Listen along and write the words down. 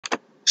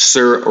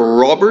Sir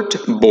Robert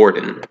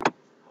Borden.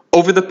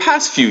 Over the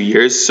past few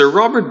years, Sir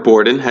Robert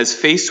Borden has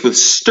faced with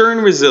stern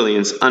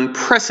resilience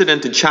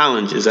unprecedented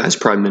challenges as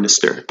Prime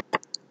Minister.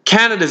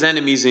 Canada's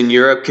enemies in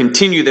Europe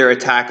continue their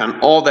attack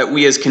on all that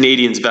we as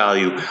Canadians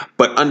value,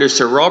 but under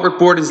Sir Robert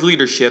Borden's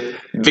leadership,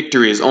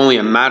 victory is only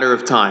a matter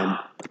of time.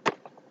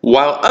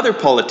 While other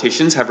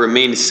politicians have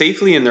remained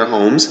safely in their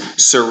homes,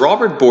 Sir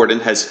Robert Borden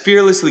has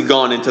fearlessly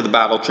gone into the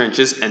battle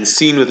trenches and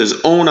seen with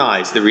his own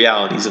eyes the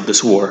realities of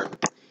this war.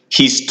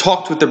 He's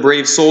talked with the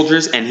brave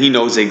soldiers and he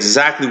knows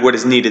exactly what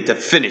is needed to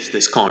finish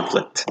this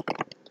conflict.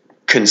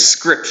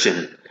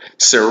 Conscription.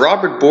 Sir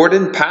Robert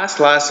Borden passed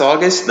last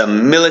August the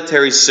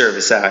Military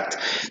Service Act.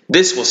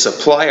 This will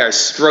supply our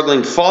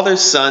struggling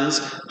fathers, sons,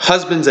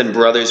 husbands, and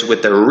brothers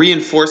with the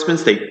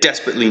reinforcements they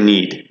desperately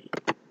need.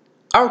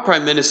 Our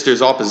Prime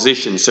Minister's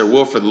opposition, Sir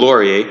Wilfrid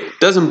Laurier,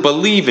 doesn't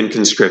believe in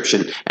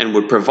conscription and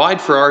would provide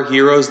for our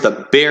heroes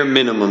the bare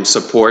minimum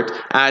support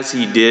as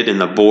he did in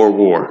the Boer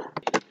War.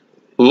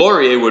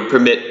 Laurier would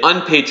permit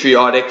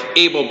unpatriotic,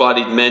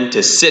 able-bodied men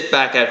to sit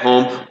back at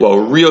home while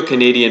real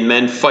Canadian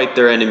men fight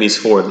their enemies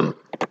for them.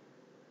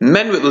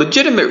 Men with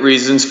legitimate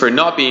reasons for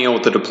not being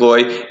able to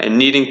deploy and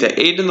needing to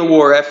aid in the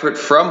war effort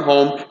from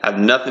home have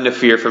nothing to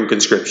fear from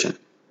conscription.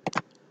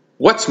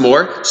 What's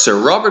more,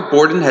 Sir Robert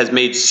Borden has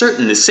made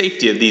certain the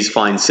safety of these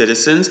fine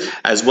citizens,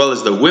 as well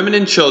as the women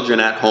and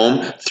children at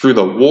home, through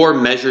the War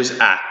Measures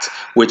Act,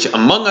 which,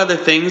 among other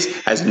things,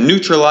 has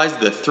neutralized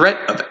the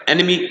threat of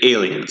enemy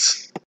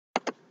aliens.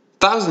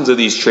 Thousands of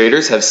these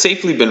traitors have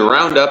safely been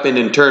rounded up in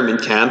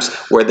internment camps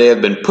where they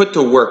have been put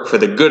to work for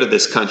the good of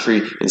this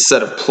country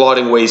instead of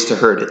plotting ways to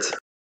hurt it.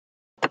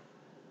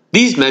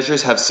 These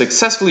measures have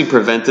successfully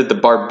prevented the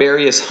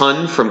barbarous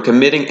Hun from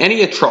committing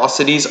any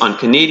atrocities on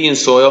Canadian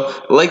soil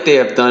like they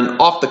have done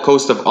off the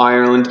coast of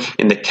Ireland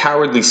in the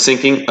cowardly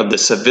sinking of the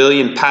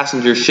civilian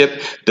passenger ship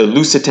the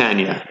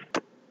Lusitania.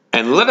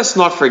 And let us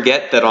not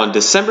forget that on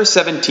December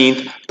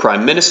 17th,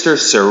 Prime Minister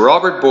Sir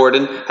Robert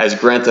Borden has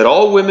granted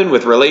all women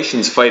with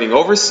relations fighting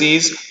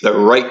overseas the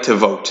right to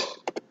vote.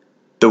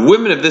 The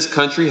women of this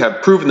country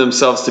have proven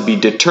themselves to be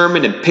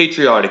determined and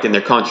patriotic in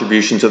their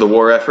contribution to the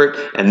war effort,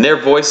 and their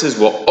voices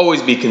will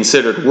always be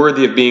considered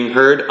worthy of being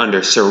heard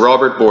under Sir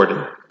Robert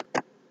Borden.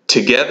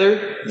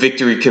 Together,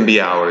 victory can be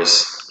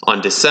ours.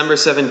 On December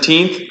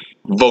 17th,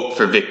 vote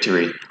for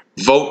victory.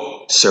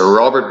 Vote Sir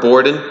Robert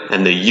Borden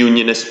and the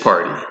Unionist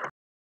Party.